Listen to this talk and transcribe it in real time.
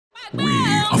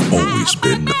always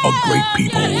been a great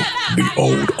people. The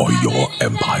old Oyo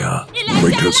Empire,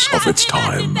 greatest of its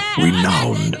time,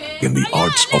 renowned in the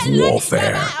arts of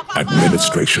warfare,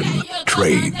 administration,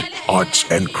 trade, arts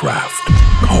and craft,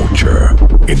 culture.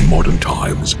 In modern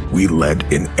times, we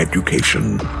led in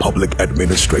education, public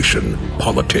administration,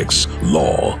 politics,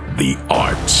 law, the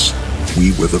arts.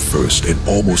 We were the first in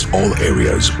almost all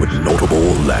areas with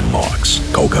notable landmarks.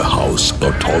 Coca House,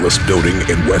 the tallest building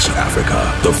in West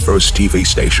Africa, the first TV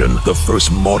station, the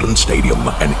first modern stadium,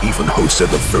 and even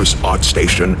hosted the first art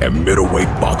station and middleweight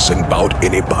boxing bout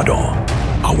in Ibadan.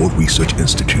 Our research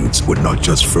institutes were not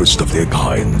just first of their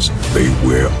kinds, they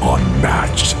were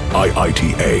unmatched.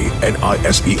 IITA,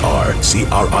 NISER,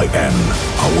 CRIN.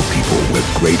 Our people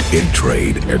were great in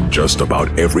trade in just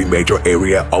about every major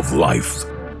area of life.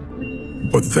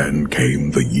 But then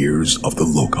came the years of the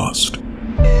locust.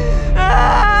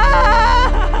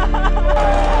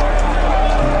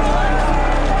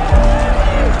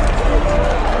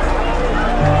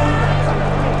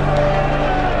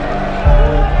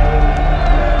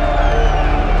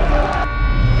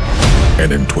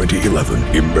 And in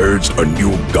 2011 emerged a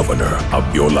new governor,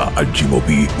 Abiola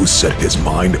Ajimobi, who set his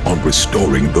mind on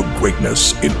restoring the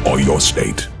greatness in Oyo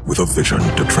State, with a vision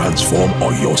to transform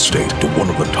Oyo State to one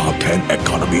of the top 10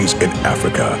 economies in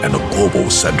Africa and a global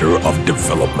center of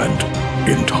development.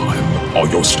 In time,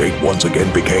 Oyo State once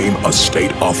again became a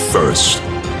state of first.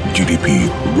 GDP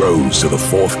rose to the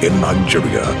fourth in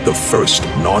Nigeria, the first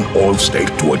non-oil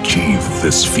state to achieve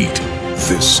this feat.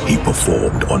 This he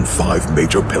performed on 5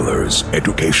 major pillars: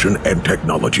 education and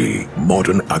technology,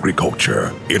 modern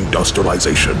agriculture,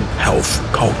 industrialization, health,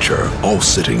 culture, all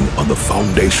sitting on the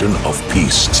foundation of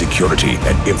peace, security,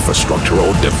 and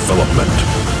infrastructural development.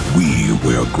 We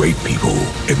were a great people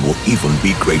and will even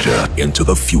be greater into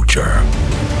the future.